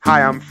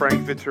Hi, I'm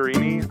Frank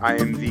Vittorini. I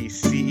am the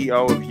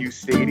CEO of U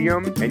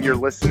Stadium, and you're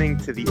listening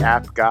to the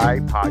App Guy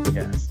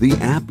podcast. The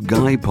App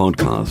Guy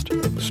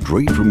podcast,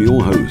 straight from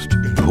your host,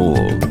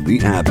 Paul, the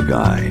App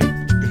Guy,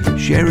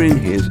 sharing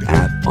his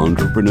app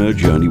entrepreneur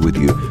journey with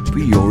you for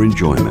your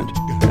enjoyment.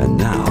 And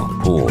now,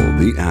 Paul,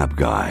 the App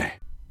Guy.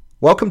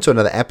 Welcome to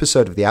another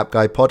episode of the App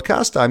Guy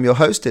podcast. I'm your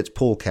host, it's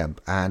Paul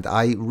Kemp, and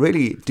I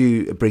really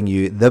do bring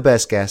you the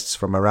best guests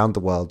from around the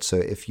world. So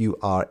if you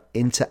are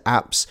into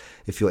apps,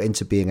 if you're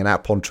into being an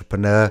app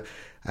entrepreneur,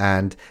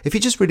 and if you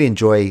just really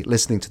enjoy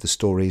listening to the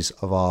stories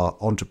of our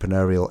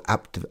entrepreneurial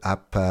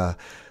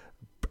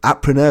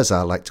appreneurs,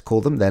 I like to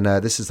call them, then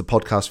this is the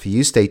podcast for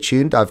you. Stay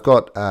tuned. I've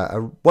got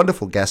a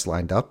wonderful guest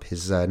lined up.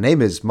 His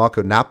name is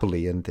Marco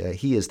Napoli, and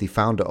he is the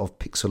founder of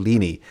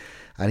Pixolini,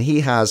 and he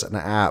has an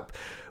app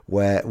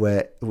where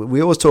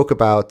we always talk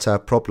about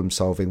problem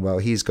solving. Well,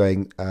 he's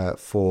going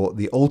for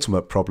the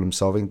ultimate problem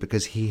solving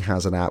because he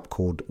has an app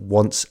called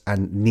Wants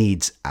and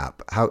Needs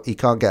app. He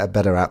can't get a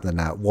better app than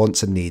that,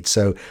 Wants and Needs.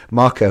 So,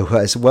 Marco,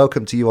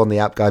 welcome to you on the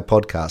App Guy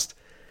podcast.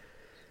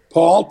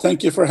 Paul,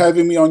 thank you for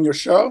having me on your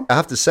show. I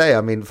have to say,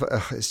 I mean,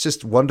 it's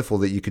just wonderful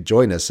that you could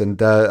join us. And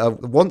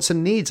Wants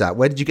and Needs app,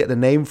 where did you get the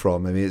name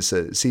from? I mean,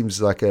 it seems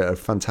like a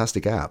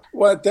fantastic app.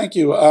 Well, thank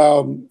you.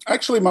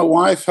 Actually, my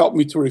wife helped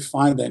me to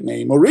refine that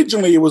name.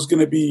 Originally, it was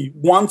going to be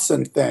Wants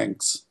and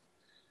Thanks.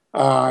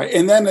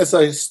 And then as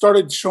I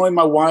started showing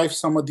my wife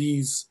some of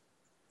these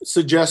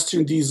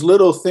suggestions, these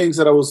little things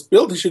that I was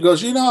building, she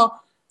goes,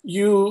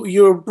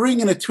 you're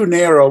bringing it too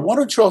narrow. Why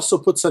don't you also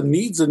put some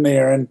needs in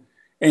there and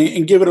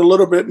give it a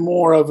little bit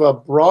more of a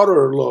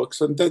broader look?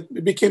 So that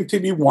it became to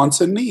be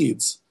Wants and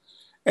Needs.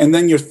 And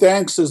then your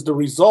thanks is the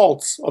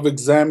results of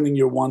examining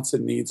your wants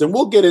and needs. And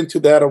we'll get into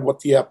that of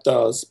what the app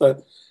does.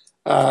 But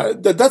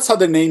that's how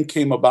the name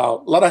came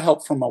about. A lot of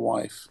help from my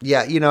wife.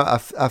 Yeah,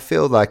 I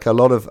feel like a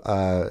lot of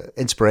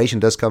inspiration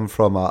does come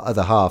from our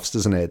other halves,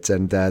 doesn't it?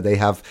 And they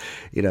have,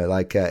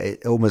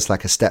 almost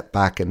like a step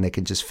back, and they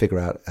can just figure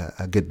out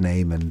a good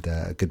name and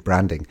good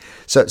branding.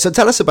 So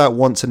tell us about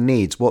Wants and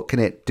Needs. What can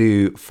it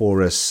do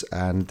for us,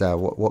 and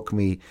what can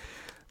we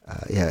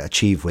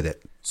achieve with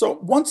it? So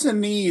Wants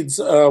and Needs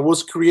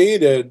was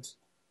created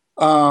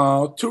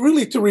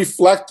to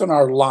reflect on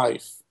our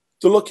life,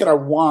 to look at our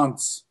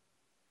wants.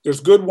 There's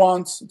good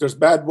wants, there's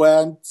bad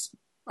wants.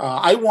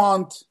 I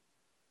want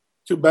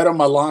to better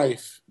my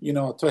life,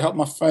 to help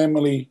my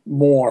family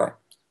more.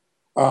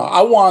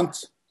 I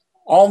want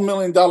all $1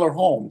 million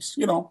homes.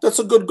 That's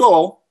a good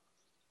goal.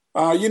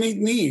 You need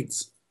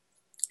needs.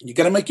 You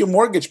got to make your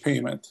mortgage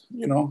payment.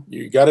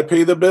 You got to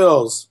pay the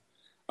bills.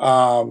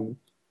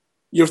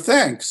 Your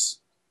thanks.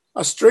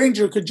 A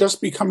stranger could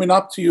just be coming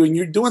up to you and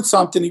you're doing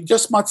something. He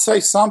just might say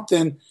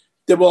something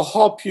that will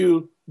help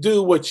you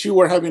do what you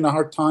were having a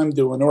hard time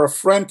doing, or a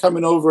friend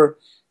coming over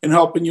and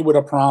helping you with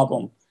a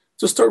problem.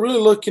 So start really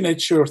looking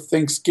at your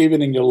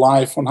Thanksgiving in your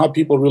life on how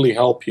people really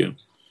help you.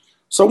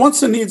 So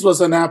Wants and Needs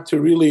was an app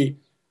to really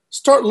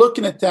start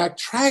looking at that,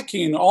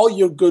 tracking all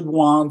your good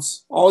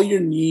wants, all your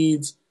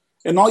needs,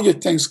 and all your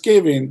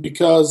Thanksgiving.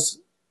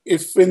 Because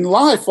if in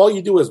life all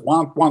you do is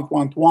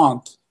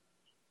want,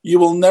 you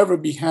will never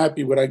be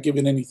happy without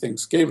giving any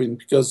Thanksgiving,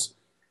 because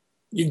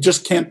you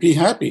just can't be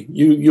happy.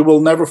 You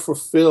will never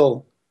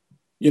fulfill.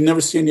 You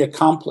never see any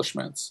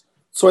accomplishments.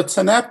 So it's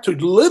an app to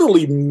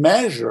literally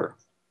measure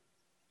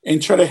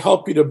and try to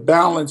help you to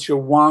balance your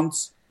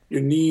wants,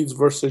 your needs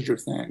versus your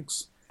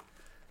thanks.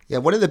 Yeah,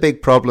 one of the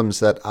big problems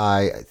that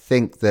I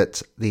think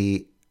that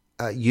the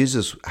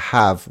users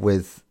have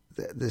with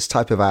this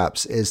type of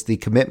apps is the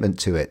commitment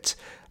to it.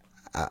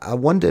 I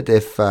wondered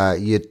if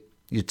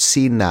you'd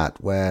seen that,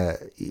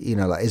 where,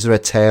 is there a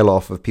tail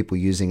off of people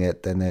using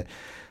it, then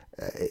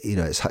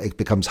it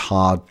becomes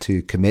hard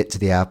to commit to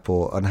the app,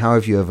 and how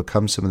have you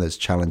overcome some of those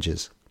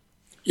challenges?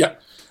 Yeah.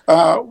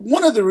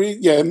 One of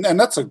the and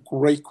that's a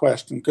great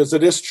question, because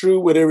it is true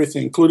with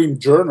everything, including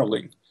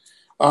journaling.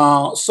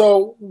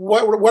 So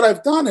what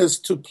I've done is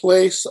to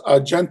place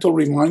a gentle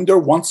reminder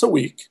once a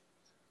week.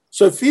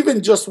 So if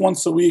even just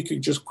once a week, you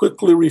just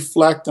quickly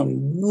reflect on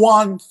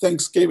one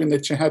Thanksgiving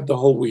that you had the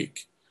whole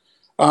week.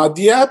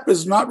 The app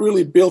is not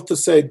really built to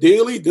say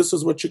daily, this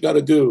is what you got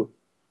to do,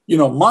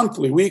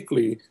 monthly,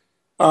 weekly.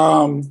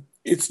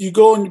 It's you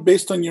go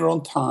based on your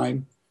own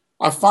time.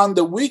 I found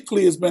that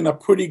weekly has been a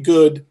pretty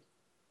good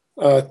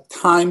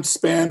time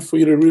span for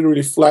you to really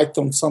reflect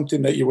on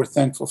something that you were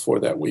thankful for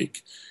that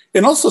week.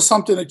 And also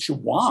something that you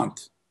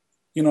want.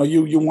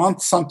 You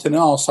want something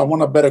else. I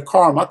want a better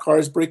car. My car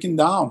is breaking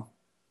down.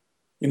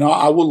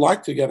 I would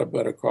like to get a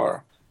better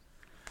car.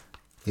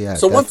 Yeah,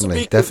 so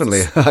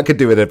definitely. I could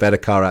do with a better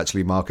car,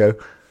 actually, Marco.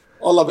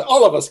 All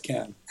of us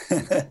can.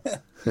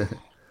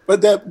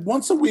 But that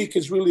once a week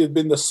has really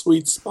been the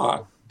sweet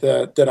spot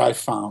that I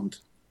found.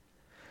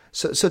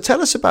 So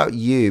tell us about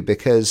you,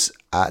 because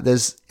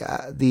there's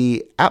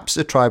the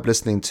Appster tribe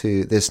listening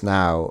to this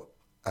now.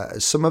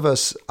 Some of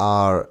us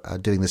are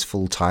doing this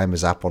full time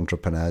as app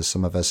entrepreneurs.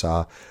 Some of us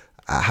are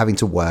having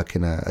to work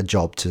in a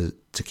job to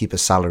keep a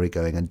salary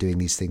going and doing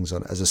these things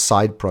as a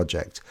side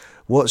project.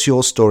 What's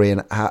your story,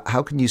 and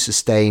how can you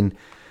sustain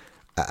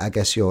I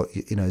guess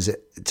is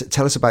it?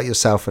 Tell us about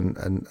yourself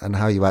and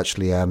how you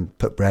actually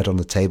put bread on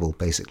the table,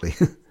 basically.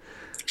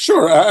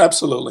 Sure,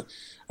 absolutely.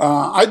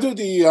 I do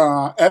the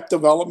app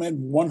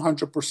development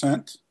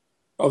 100%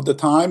 of the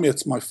time.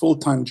 It's my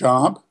full-time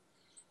job.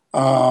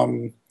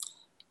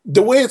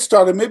 The way it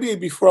started, maybe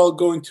before I'll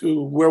go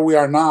into where we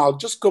are now, I'll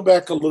just go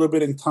back a little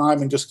bit in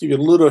time and just give you a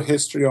little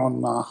history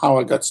on how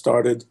I got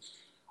started.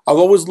 I've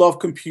always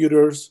loved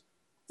computers,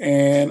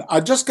 and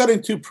I just got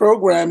into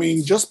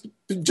programming just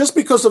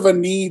because of a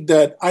need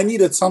that I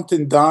needed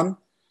something done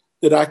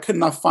that I could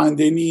not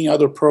find any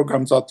other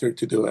programs out there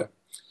to do it.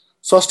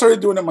 So I started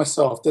doing it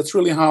myself. That's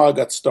really how I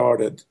got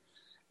started.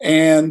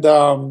 And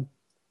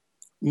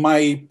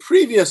my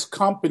previous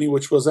company,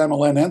 which was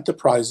MLN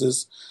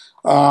Enterprises,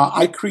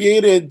 I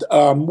created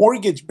a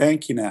mortgage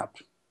banking app,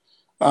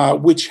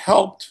 which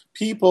helped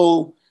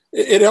people.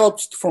 It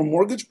helps from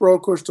mortgage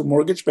brokers to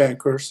mortgage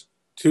bankers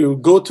to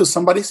go to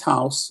somebody's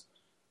house,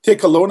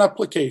 take a loan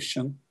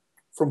application,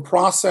 from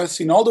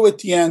processing all the way at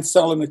the end,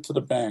 selling it to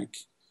the bank.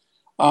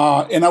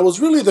 And I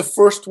was really the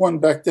first one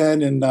back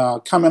then in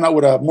coming out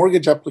with a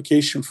mortgage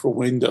application for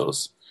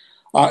Windows.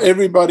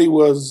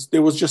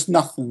 There was just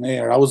nothing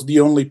there. I was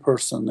the only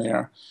person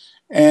there.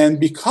 And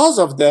because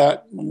of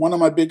that, one of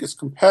my biggest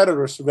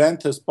competitors,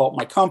 Cervantes, bought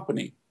my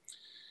company.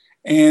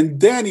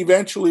 And then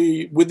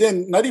eventually,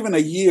 within not even a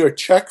year,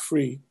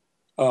 CheckFree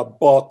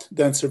bought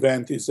then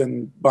Cervantes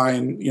and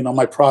buying,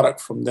 my product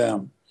from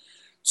them.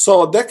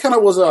 So that kind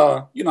of was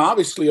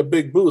obviously a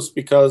big boost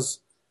because,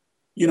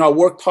 I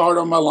worked hard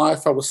on my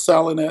life. I was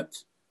selling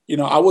it.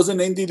 I was an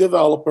indie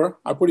developer.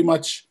 I pretty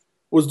much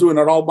was doing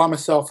it all by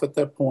myself at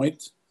that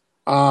point.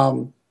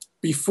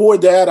 Before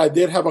that, I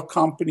did have a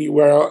company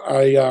where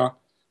I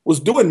was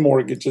doing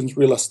mortgage and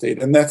real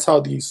estate, and that's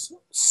how these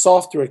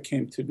software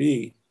came to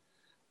be.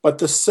 But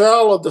the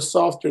sale of the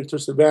software to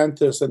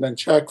Cervantes and then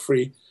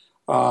CheckFree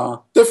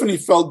definitely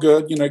felt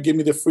good. It gave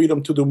me the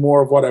freedom to do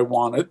more of what I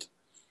wanted.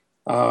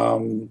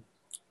 And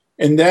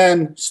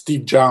then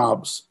Steve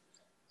Jobs.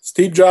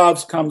 Steve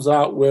Jobs comes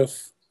out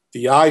with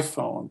the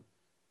iPhone,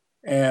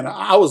 and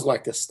I was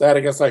like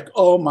ecstatic. I was like,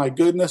 oh my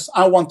goodness,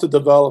 I want to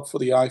develop for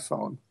the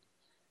iPhone.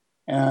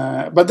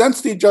 But then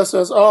Steve just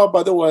says, oh,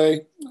 by the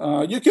way,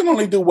 you can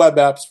only do web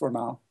apps for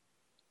now.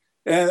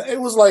 And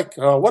it was like,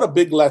 what a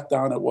big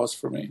letdown it was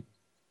for me.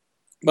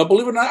 But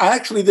believe it or not, I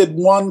actually did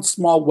one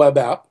small web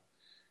app.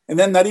 And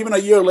then not even a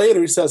year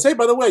later, he says, hey,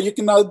 by the way, you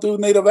can now do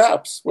native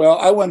apps. Well,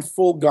 I went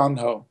full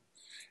gun-ho.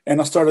 And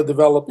I started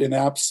developing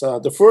apps.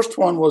 The first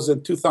one was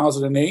in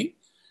 2008.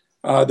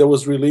 That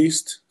was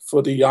released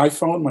for the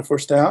iPhone, my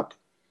first app.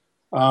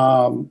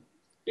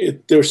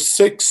 There's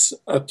 6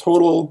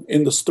 total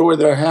in the store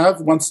that I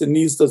have. Once it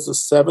needs, there's a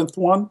 7th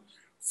one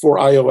for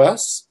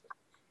iOS.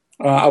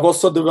 I've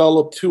also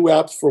developed 2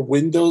 apps for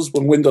Windows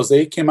when Windows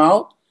 8 came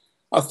out.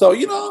 I thought,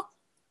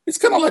 it's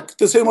kind of like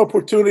the same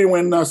opportunity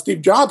when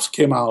Steve Jobs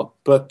came out.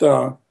 But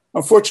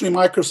unfortunately,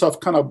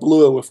 Microsoft kind of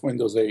blew it with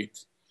Windows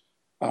 8.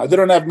 They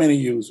don't have many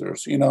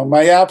users.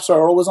 My apps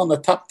are always on the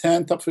top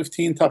 10, top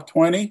 15, top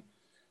 20.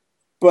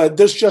 But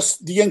there's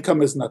just the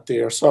income is not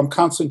there. So I'm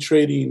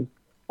concentrating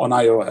on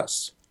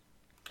iOS.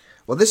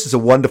 Well, this is a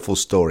wonderful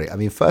story. I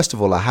mean, first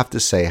of all, I have to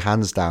say,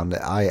 hands down,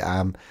 that I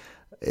am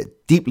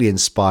deeply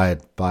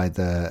inspired by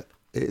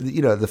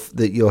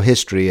your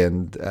history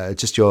and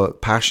just your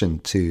passion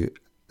to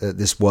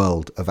this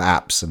world of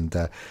apps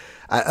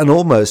and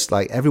almost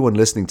like everyone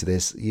listening to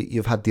this,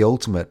 you've had the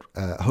ultimate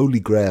holy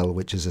grail,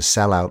 which is a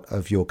sellout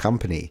of your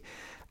company.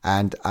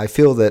 And I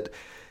feel that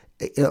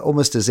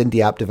almost as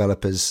indie app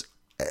developers,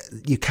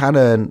 you can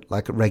earn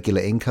like a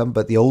regular income,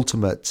 but the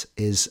ultimate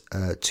is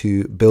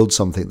to build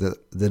something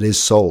that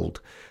is sold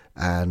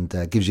and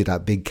gives you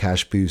that big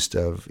cash boost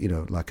of,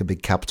 like a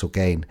big capital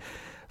gain.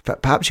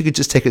 Perhaps you could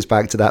just take us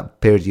back to that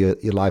period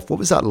of your life. What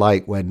was that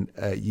like when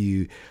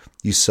you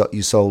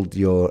sold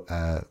your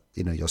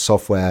your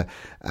software,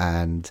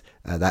 and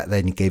that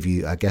then gave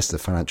you, I guess, the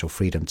financial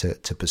freedom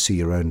to pursue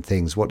your own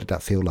things? What did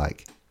that feel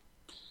like?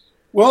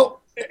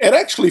 Well, it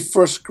actually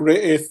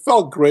it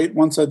felt great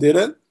once I did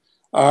it.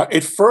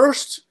 At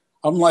first,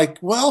 I'm like,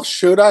 well,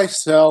 should I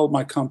sell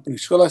my company?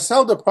 Should I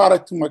sell the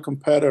product to my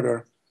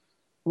competitor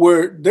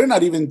where they're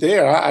not even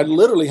there? I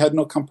literally had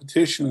no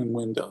competition in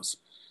Windows.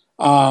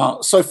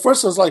 So at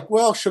first I was like,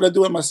 well, should I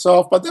do it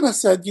myself? But then I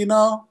said,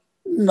 no,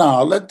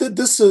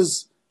 this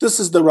is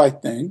the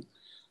right thing.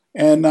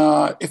 And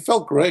it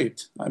felt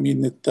great. I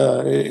mean,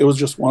 it was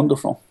just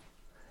wonderful.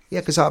 Yeah,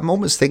 because I'm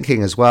almost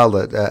thinking as well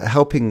that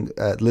helping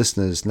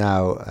listeners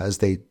now as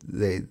they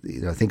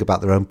think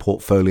about their own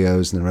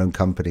portfolios and their own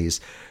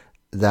companies,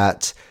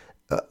 that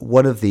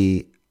one of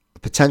the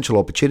potential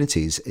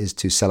opportunities is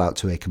to sell out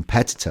to a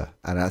competitor,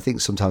 and I think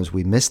sometimes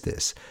we miss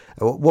this.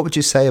 What would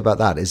you say about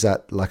that? Is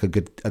that like a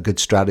good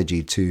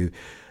strategy to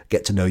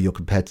get to know your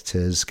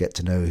competitors, get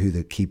to know who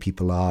the key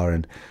people are,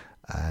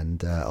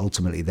 and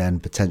ultimately then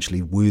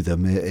potentially woo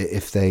them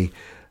if they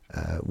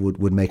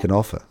would make an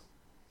offer?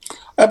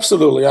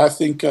 Absolutely. I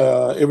think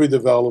every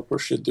developer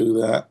should do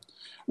that.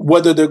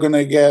 whether they're going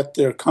to get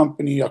their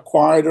company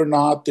acquired or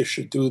not, they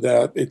should do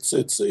that.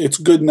 It's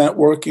good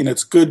networking.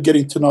 It's good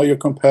getting to know your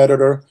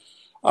competitor.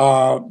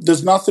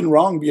 There's nothing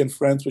wrong being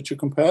friends with your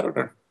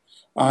competitor.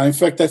 In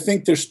fact, I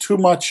think there's too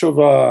much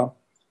of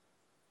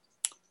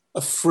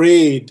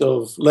afraid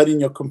of letting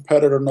your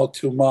competitor know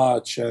too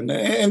much, and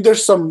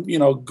there's some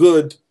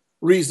good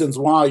reasons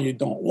why you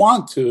don't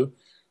want to,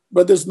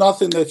 but there's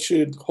nothing that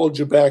should hold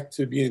you back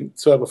to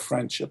have a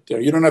friendship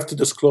there. You don't have to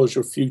disclose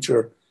your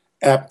future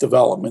app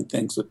development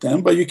things with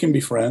them, but you can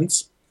be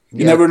friends.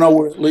 You never know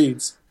where it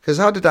leads. Because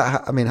how did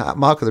that? I mean,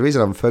 Marco, the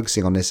reason I'm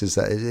focusing on this is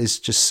that it is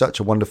just such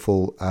a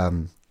wonderful,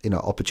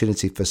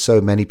 opportunity for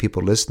so many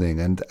people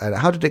listening. And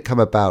how did it come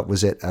about?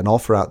 Was it an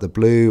offer out the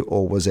blue,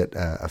 or was it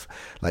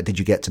did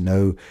you get to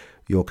know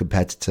your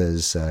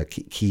competitors,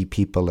 key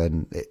people,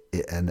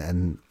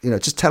 and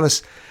just tell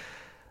us,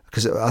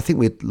 because I think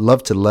we'd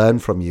love to learn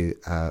from you,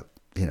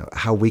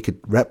 how we could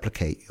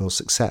replicate your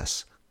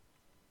success.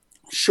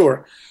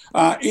 Sure.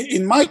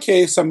 In my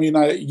case, I mean,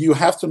 you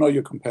have to know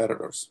your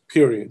competitors,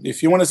 period.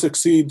 If you want to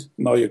succeed,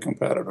 know your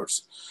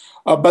competitors.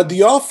 But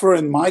the offer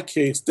in my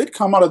case did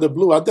come out of the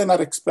blue. I did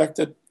not expect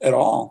it at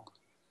all.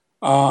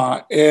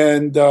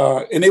 And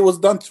it was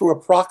done through a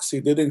proxy.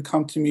 They didn't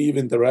come to me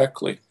even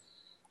directly.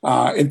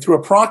 And through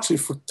a proxy,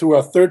 through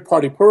a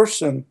third-party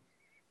person,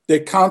 they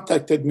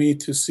contacted me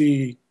to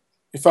see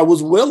if I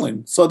was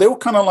willing. So they were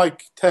kind of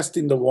like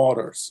testing the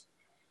waters.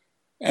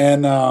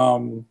 And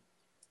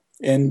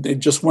it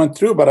just went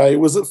through. But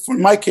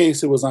in my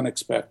case, it was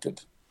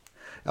unexpected.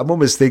 I'm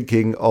almost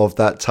thinking of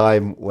that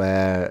time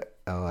where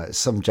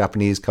some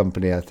Japanese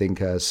company, I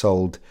think,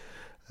 sold,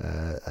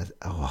 I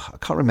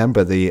can't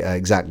remember the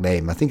exact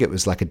name. I think it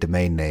was like a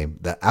domain name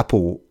that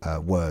Apple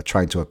were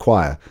trying to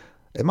acquire.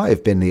 It might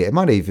have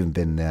even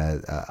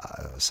been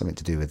something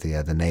to do with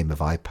the name of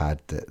iPad,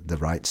 the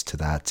rights to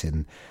that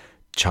in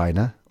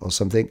China or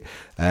something.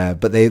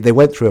 But they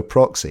went through a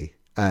proxy.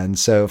 And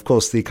so, of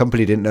course, the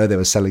company didn't know they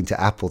were selling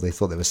to Apple. They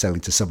thought they were selling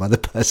to some other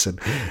person.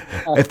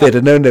 If they'd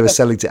have known they were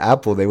selling to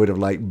Apple, they would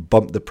have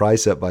bumped the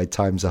price up by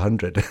times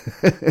 100.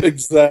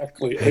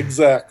 Exactly.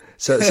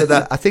 So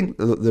that I think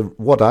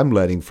what I'm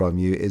learning from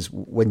you is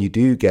when you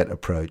do get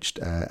approached,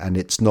 and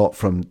it's not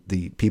from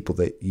the people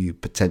that you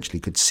potentially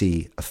could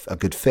see a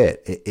good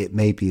fit. It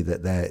may be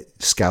that they're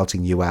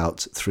scouting you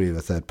out through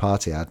a third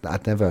party.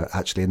 I'd never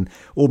actually, in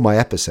all my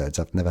episodes,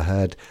 I've never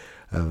heard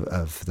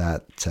of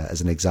that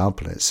as an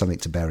example. It's something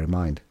to bear in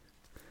mind.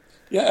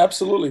 Yeah,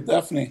 absolutely.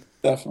 Definitely.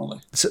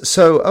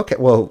 So okay,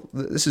 well,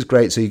 this is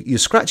great. So you're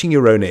scratching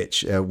your own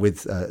itch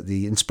with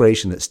the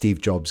inspiration that Steve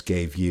Jobs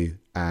gave you.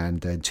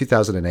 And in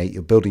 2008,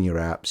 you're building your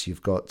apps.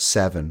 You've got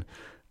 7.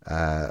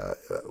 What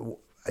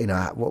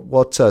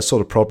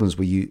sort of problems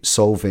were you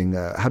solving?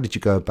 How did you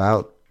go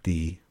about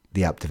the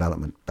app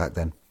development back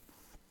then?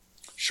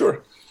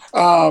 Sure.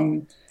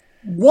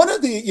 One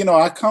of the,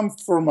 I come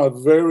from a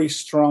very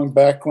strong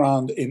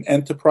background in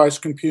enterprise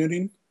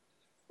computing.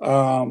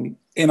 And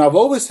I've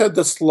always had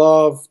this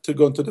love to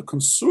go into the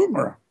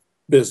consumer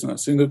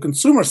business, in the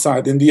consumer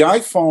side. And the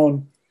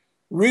iPhone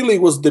really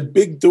was the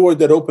big door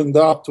that opened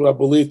up to, I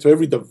believe, to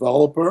every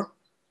developer,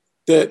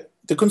 that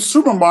the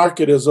consumer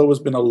market has always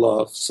been a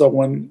love. So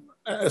when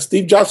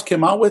Steve Jobs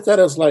came out with that,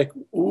 I was like,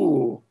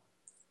 ooh,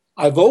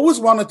 I've always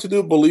wanted to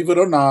do, believe it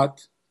or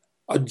not,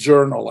 a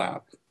journal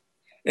app.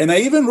 And I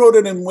even wrote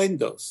it in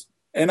Windows,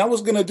 and I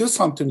was going to do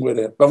something with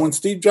it. But when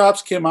Steve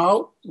Jobs came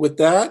out with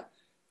that,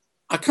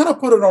 I kind of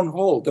put it on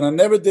hold, and I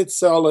never did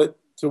sell it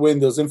to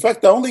Windows. In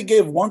fact, I only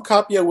gave one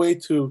copy away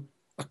to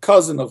a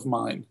cousin of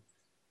mine.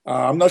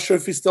 I'm not sure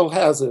if he still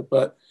has it,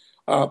 but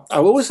I've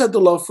always had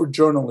the love for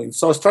journaling.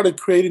 So I started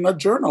creating a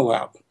journal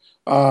app.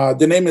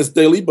 The name is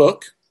Daily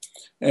Book,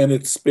 and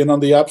it's been on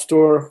the App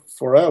Store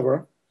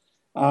forever.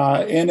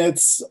 And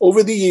it's,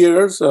 over the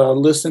years,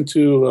 listened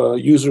to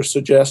user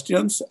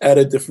suggestions,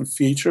 added different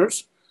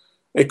features.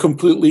 It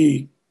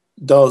completely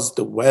does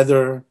the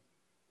weather,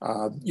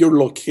 your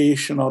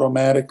location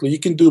automatically. You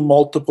can do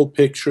multiple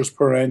pictures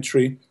per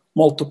entry,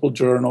 multiple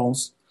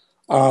journals.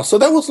 So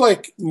that was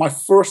like my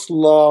first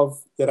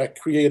love that I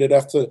created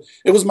after.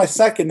 It was my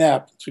second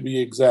app, to be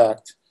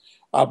exact,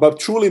 but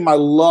truly my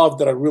love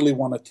that I really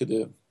wanted to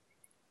do.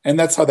 And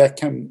that's how that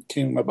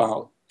came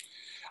about.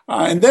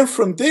 And then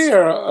from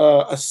there,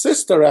 a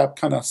sister app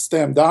kind of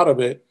stemmed out of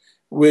it,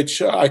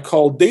 which I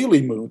call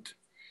Daily Mood.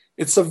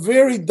 It's a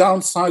very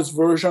downsized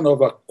version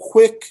of a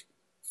quick,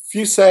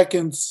 few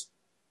seconds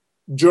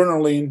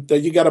journaling that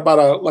you got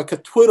about like a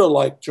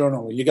Twitter-like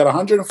journal. You got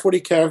 140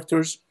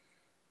 characters.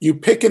 You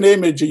pick an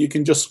image and you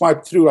can just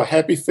swipe through a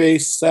happy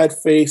face, sad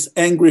face,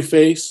 angry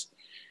face.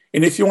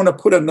 And if you want to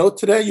put a note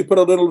today, you put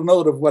a little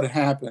note of what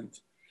happened.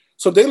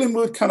 So Daily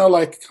Mood kind of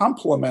like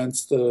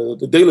complements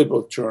the Daily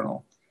Book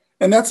journal.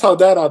 And that's how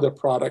that other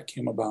product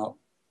came about.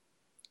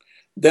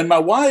 Then my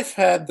wife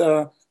had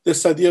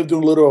this idea of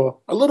doing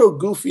a little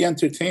goofy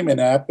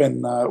entertainment app,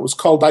 and it was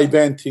called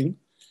iVenting.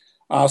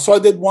 So I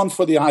did one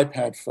for the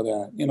iPad for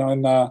that,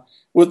 and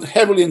was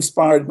heavily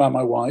inspired by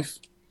my wife.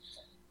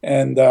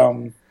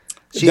 And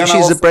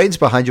She's the brains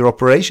behind your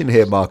operation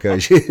here, Marco.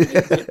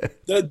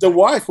 The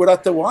wife,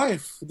 without the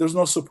wife, there's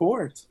no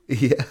support.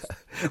 Yeah.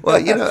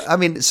 Well, I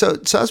mean, so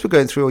as we're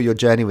going through all your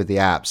journey with the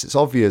apps, it's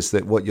obvious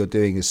that what you're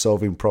doing is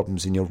solving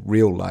problems in your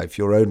real life,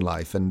 your own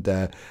life, and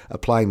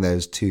applying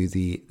those to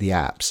the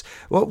apps.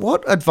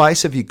 What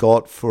advice have you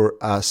got for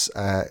us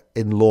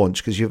in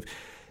launch? Because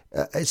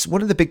it's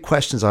one of the big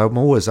questions I'm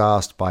always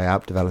asked by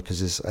app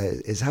developers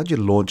is how do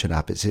you launch an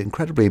app? It's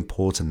incredibly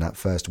important that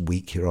first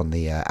week you're on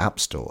the App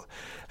Store.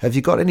 Have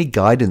you got any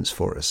guidance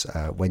for us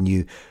when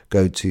you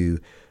go to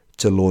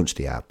launch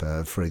the app?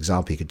 For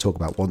example, you could talk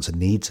about wants and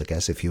needs, I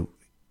guess, if you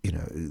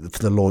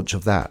for the launch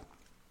of that.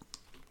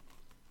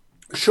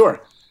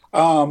 Sure.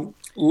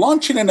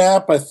 Launching an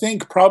app, I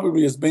think,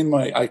 probably has been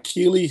my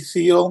Achilles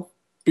heel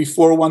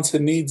before wants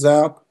and needs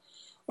app.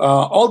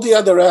 All the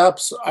other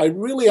apps,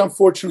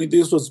 unfortunately,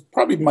 this was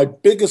probably my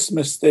biggest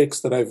mistakes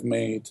that I've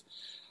made.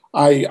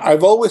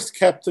 I've always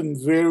kept them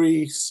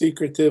very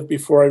secretive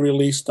before I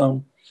released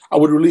them. I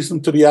would release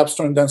them to the App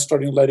Store and then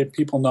starting letting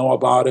people know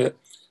about it.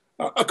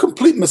 A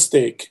complete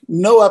mistake.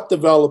 No app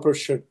developer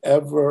should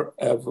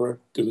ever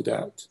do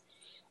that.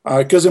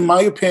 Because in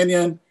my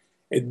opinion,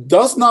 it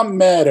does not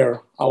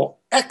matter how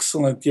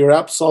excellent your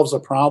app solves a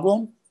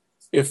problem.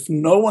 If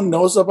no one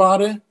knows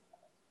about it,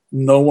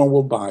 no one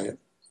will buy it.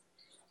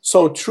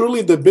 So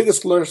truly the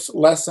biggest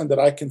lesson that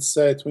I can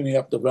say to any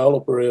app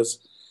developer is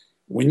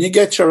when you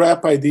get your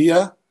app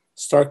idea,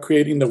 start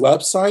creating the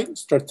website,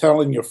 start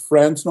telling your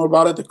friends know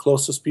about it, the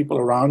closest people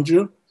around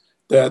you,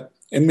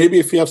 and maybe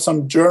if you have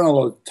some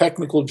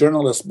technical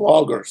journalists,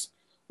 bloggers,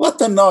 let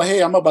them know,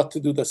 hey, I'm about to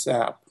do this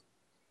app.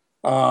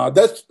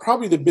 That's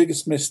probably the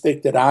biggest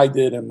mistake that I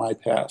did in my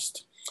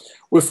past.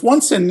 With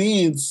wants and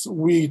needs,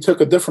 we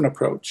took a different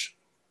approach.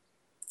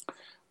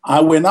 I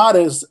went out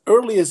as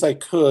early as I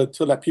could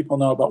to let people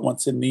know about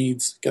wants and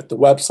needs, get the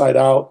website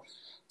out,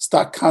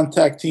 start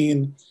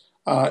contacting,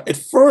 at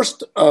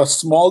first, a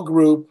small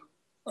group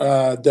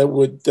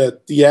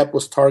that the app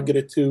was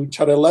targeted to,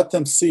 try to let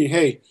them see,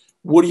 hey,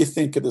 what do you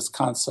think of this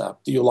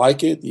concept? Do you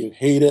like it? Do you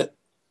hate it?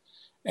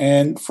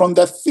 And from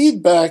that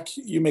feedback,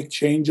 you make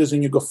changes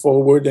and you go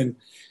forward.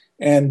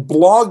 And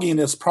blogging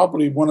is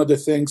probably one of the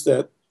things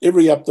that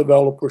every app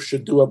developer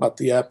should do about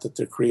the app that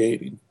they're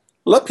creating.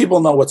 Let people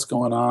know what's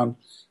going on.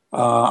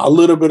 A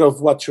little bit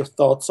of what your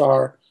thoughts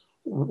are.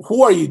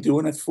 Who are you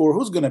doing it for?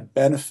 Who's going to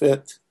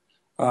benefit?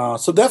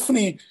 So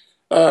definitely,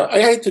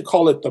 I hate to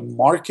call it the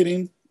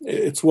marketing.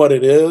 It's what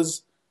it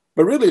is.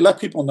 But really let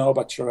people know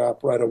about your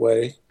app right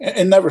away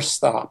and never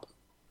stop.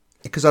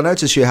 Because I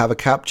notice you have a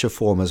capture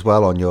form as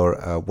well on your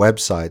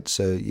website.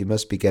 So you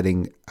must be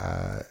getting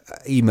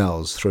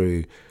emails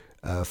through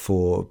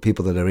for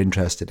people that are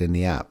interested in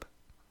the app.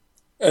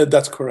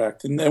 That's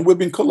correct. And we've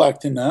been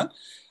collecting that.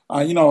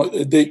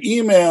 The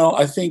email,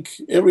 I think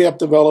every app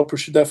developer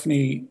should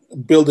definitely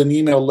build an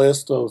email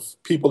list of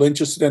people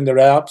interested in their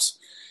apps.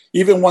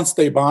 Even once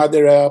they buy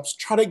their apps,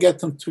 try to get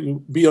them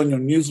to be on your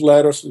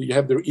newsletter so that you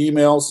have their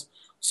emails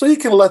so you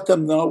can let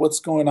them know what's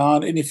going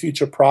on, any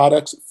future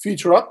products,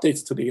 future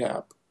updates to the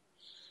app.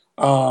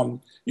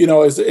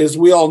 As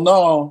we all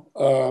know,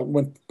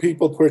 when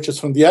people purchase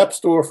from the App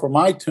Store, from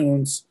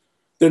iTunes,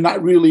 they're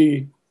not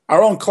really,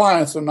 our own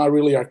clients are not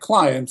really our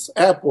clients.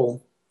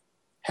 Apple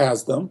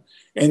has them.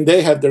 And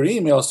they have their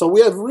email. So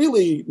we have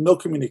really no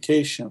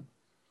communication.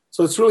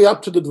 So it's really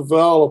up to the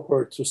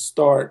developer to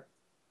start,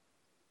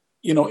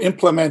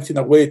 implementing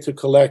a way to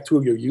collect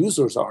who your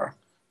users are.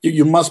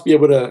 You must be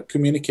able to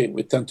communicate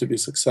with them to be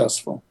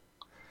successful.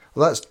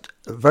 Well, that's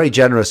very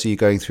generous of you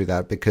going through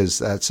that, because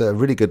that's a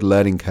really good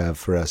learning curve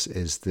for us,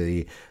 is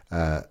the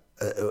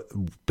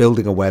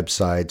building a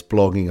website,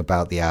 blogging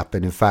about the app.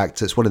 And in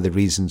fact, it's one of the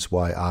reasons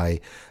why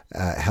I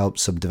helped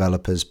some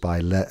developers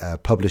by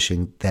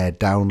publishing their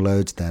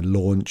downloads, their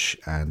launch,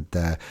 and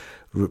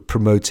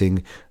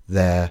promoting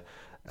their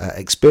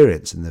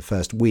experience in the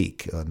first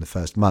week or in the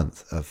first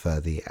month of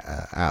the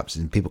apps.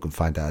 And people can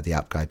find out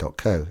at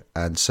theappguy.co.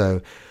 And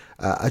so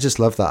I just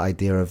love that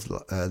idea of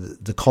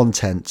the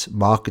content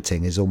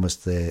marketing is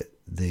almost the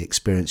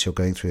experience you're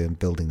going through in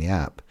building the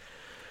app.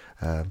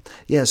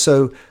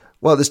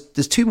 Well,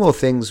 there's two more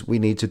things we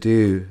need to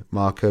do,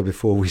 Marco,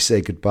 before we say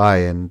goodbye.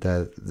 And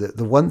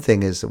the one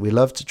thing is that we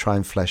love to try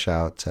and flesh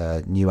out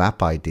new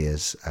app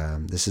ideas.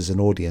 This is an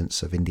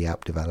audience of indie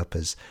app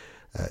developers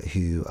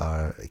who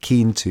are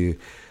keen to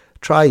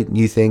try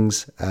new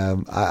things.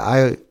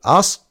 I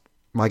ask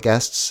my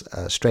guests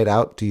straight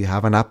out, do you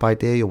have an app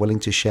idea you're willing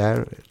to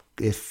share?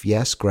 If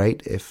yes,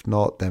 great. If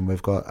not, then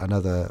we've got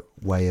another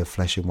way of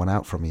fleshing one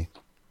out from you.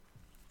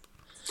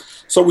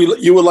 So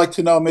you would like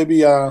to know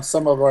maybe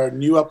some of our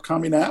new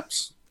upcoming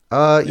apps?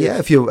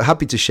 If you're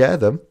happy to share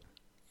them.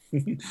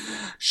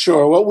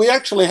 Sure. Well, we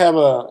actually have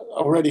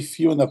already a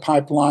few in the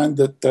pipeline.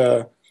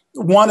 That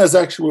one has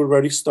actually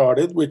already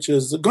started, which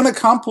is going to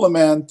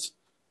complement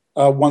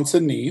wants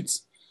and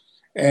needs,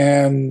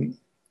 and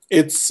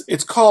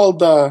it's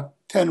called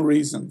 10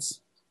 Reasons,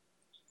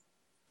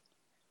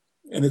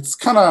 and it's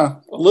kind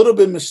of a little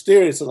bit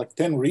mysterious. It's like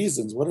 10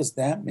 reasons. What does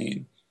that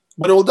mean?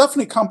 but it will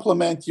definitely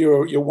complement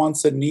your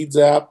wants and needs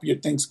app, your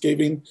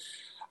Thanksgiving.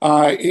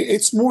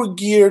 It's more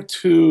geared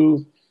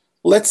to,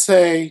 let's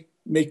say,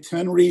 make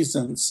 10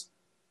 reasons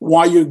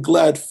why you're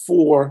glad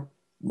for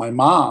my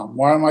mom,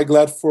 why am I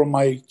glad for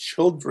my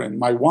children,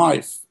 my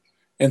wife,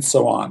 and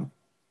so on.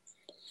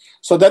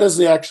 So that is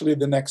actually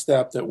the next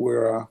step that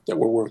we're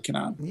working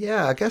on.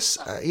 Yeah, I guess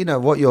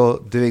what you're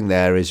doing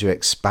there is you're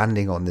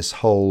expanding on this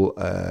whole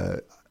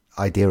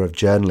idea of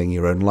journaling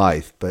your own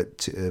life,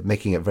 but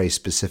making it very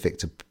specific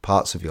to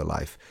parts of your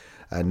life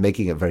and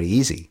making it very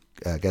easy.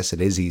 I guess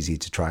it is easy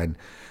to try and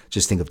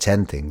just think of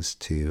 10 things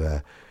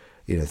to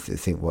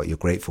think what you're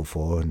grateful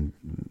for and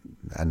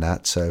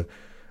that. So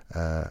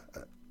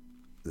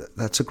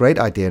that's a great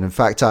idea. And in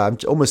fact, I'm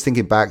almost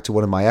thinking back to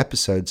one of my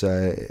episodes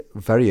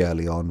very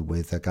early on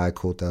with a guy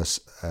called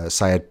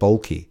Syed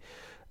Bolki.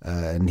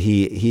 And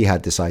he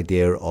had this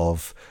idea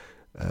of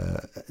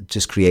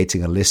just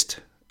creating a list.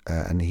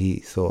 And he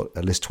thought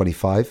a list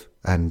 25.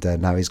 And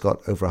now he's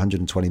got over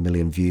 120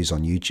 million views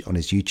on YouTube, on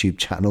his YouTube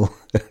channel.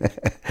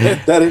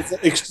 That is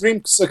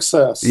extreme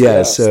success.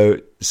 Yeah. Yes.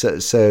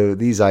 So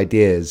these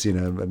ideas,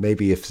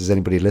 maybe if there's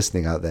anybody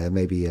listening out there,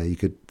 maybe you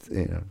could,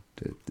 the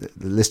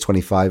list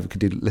 25, we could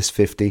do list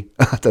 50.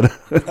 I don't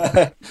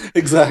know.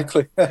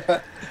 Exactly.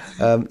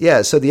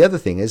 So the other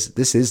thing is,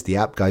 this is the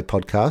App Guy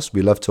podcast.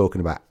 We love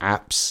talking about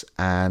apps,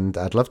 and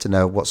I'd love to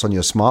know what's on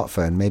your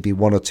smartphone, maybe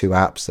one or two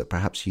apps that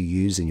perhaps you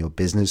use in your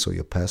business or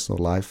your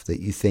personal life that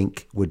you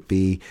think would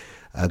be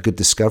a good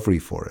discovery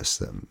for us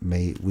that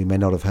we may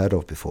not have heard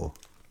of before.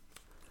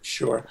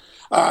 Sure.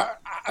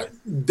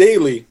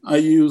 Daily, I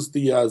use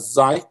the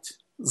Zite,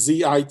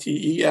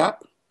 Z-I-T-E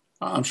app.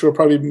 I'm sure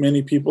probably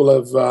many people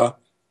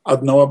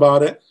have know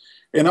about it.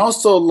 And I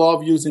also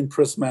love using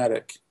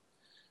Prismatic.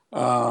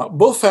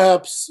 Both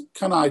apps,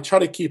 I try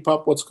to keep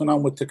up what's going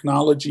on with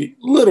technology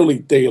literally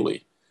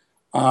daily.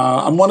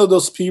 I'm one of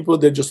those people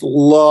that just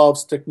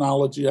loves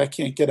technology. I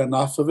can't get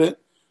enough of it.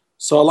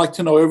 So I like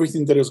to know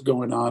everything that is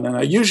going on. And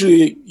I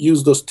usually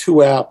use those two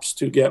apps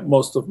to get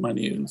most of my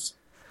news.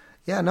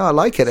 Yeah, no, I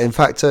like it. In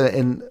fact,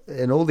 in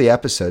all the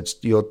episodes,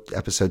 your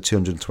episode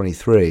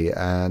 223,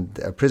 and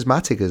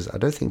Prismatic has, I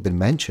don't think, been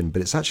mentioned,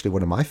 but it's actually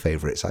one of my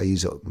favorites. I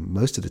use it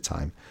most of the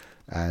time.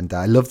 And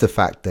I love the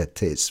fact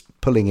that it's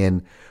pulling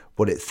in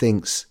what it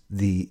thinks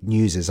the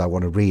news is I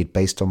want to read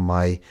based on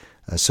my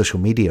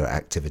social media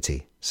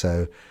activity.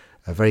 So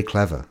a very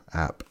clever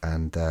app,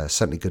 and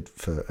certainly good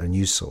for a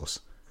news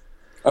source.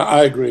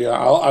 I agree.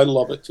 I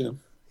love it too.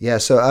 Yeah,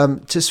 so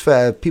just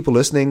for people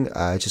listening,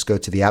 just go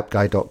to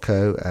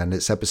theappguy.co, and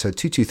it's episode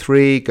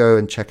 223. Go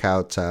and check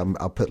out.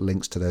 I'll put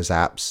links to those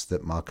apps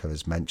that Marco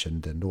has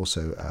mentioned, and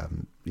also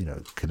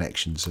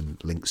connections and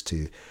links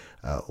to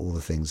all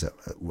the things that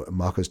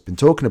Marco's been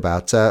talking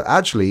about.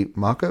 Actually,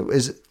 Marco,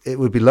 it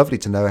would be lovely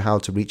to know how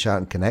to reach out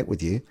and connect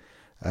with you,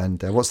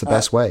 and what's the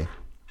best way?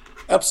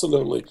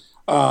 Absolutely.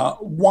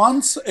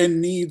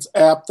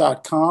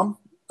 wantsandneedsapp.com,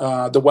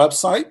 the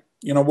website.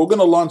 We're going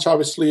to launch,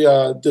 obviously,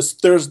 this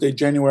Thursday,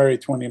 January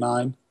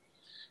 29.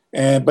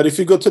 But if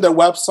you go to the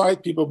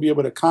website, people will be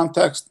able to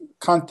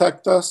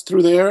contact us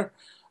through there.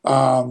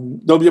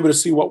 They'll be able to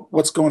see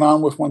what's going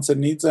on with Wants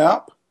and Needs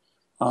app.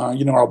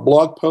 Our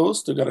blog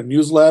post. We've got a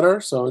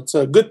newsletter. So it's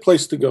a good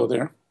place to go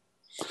there.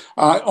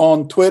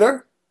 On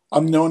Twitter,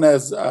 I'm known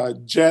as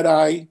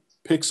Jedi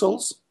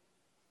Pixels.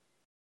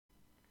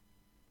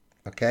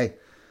 Okay.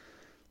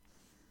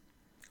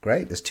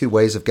 Great. There's two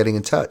ways of getting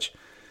in touch.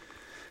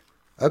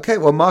 Okay,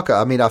 well, Marco,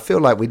 I feel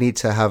like we need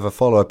to have a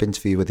follow-up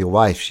interview with your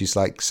wife.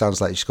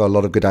 Sounds like she's got a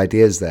lot of good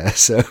ideas there.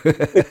 So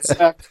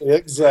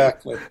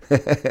Exactly.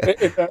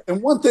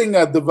 And one thing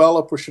a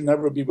developer should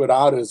never be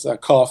without is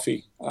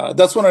coffee.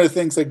 That's one of the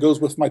things that goes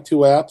with my two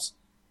apps.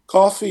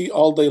 Coffee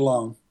all day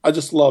long. I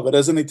just love it.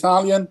 As an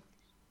Italian,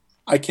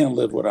 I can't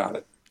live without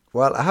it.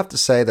 Well, I have to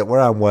say that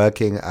where I'm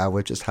working,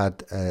 we've just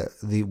had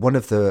one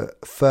of the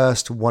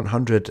first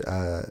 100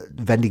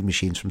 vending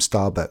machines from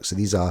Starbucks. So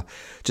these are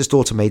just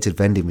automated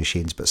vending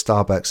machines, but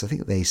Starbucks, I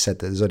think they said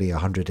that there's only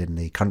 100 in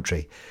the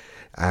country,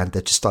 and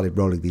they just started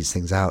rolling these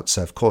things out.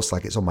 So of course,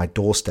 it's on my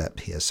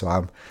doorstep here. So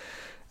I'm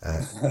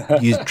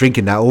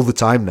drinking that all the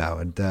time now,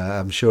 and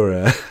I'm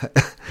sure,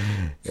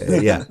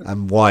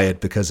 I'm wired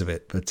because of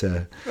it. But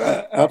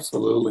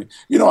absolutely,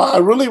 I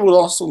really would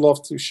also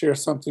love to share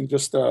something.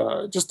 Just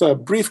a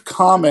brief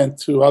comment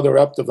to other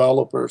app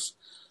developers.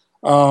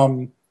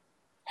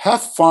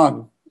 Have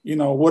fun.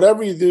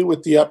 Whatever you do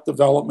with the app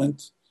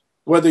development,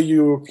 whether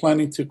you're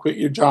planning to quit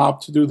your job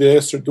to do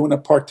this, or doing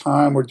it part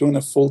time, or doing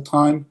it full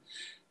time,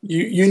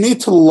 you need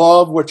to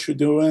love what you're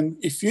doing.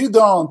 If you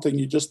don't, and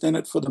you're just in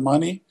it for the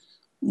money,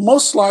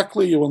 most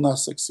likely you will not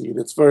succeed.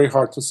 It's very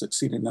hard to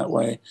succeed in that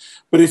way.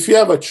 But if you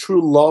have a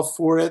true love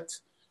for it,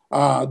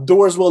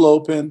 doors will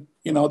open.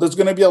 There's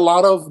going to be a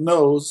lot of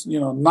no's,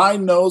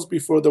 9 no's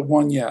before the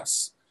one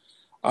yes.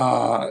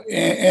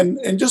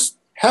 And just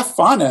have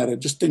fun at it.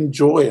 Just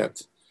enjoy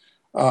it.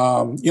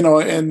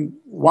 And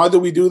why do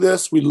we do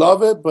this? We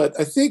love it. But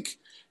I think,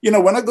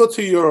 when I go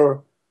to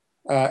your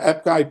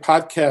App Guy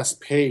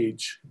podcast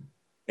page,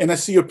 and I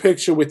see your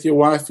picture with your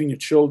wife and your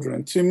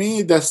children, to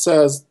me, that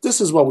says this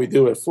is what we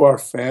do it for our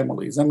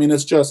families. I mean, it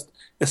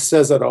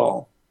says it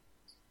all.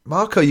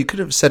 Marco, you could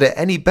have said it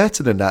any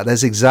better than that.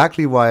 That's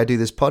exactly why I do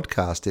this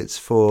podcast. It's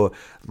for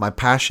my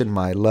passion,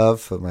 my love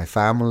for my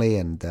family,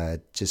 and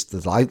just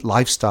the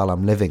lifestyle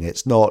I'm living.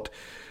 It's not,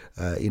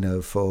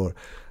 for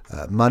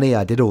money.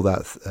 I did all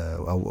that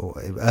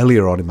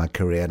earlier on in my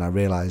career, and I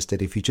realized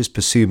that if you just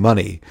pursue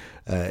money,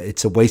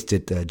 it's a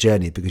wasted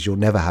journey because you'll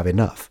never have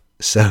enough.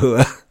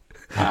 So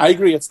I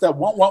agree. It's that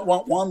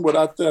one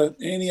without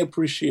any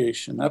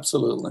appreciation.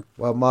 Absolutely.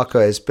 Well, Marco,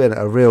 it's been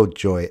a real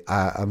joy.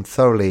 I'm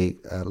thoroughly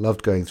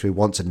loved going through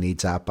Wants and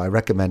Needs app. I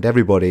recommend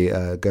everybody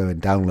go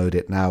and download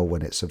it now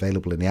when it's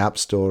available in the App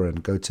Store,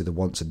 and go to the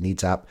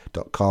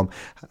wantsandneedsapp.com.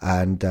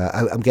 And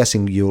I'm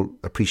guessing you'll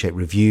appreciate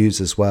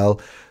reviews as well.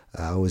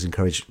 I always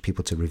encourage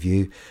people to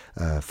review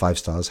 5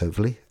 stars,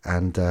 hopefully.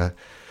 And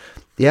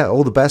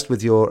all the best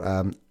with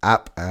your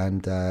app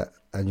and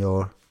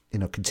your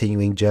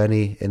continuing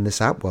journey in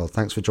this app world.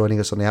 Thanks for joining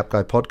us on the App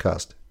Guy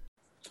podcast.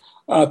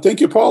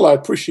 Thank you, Paul. I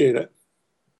appreciate it.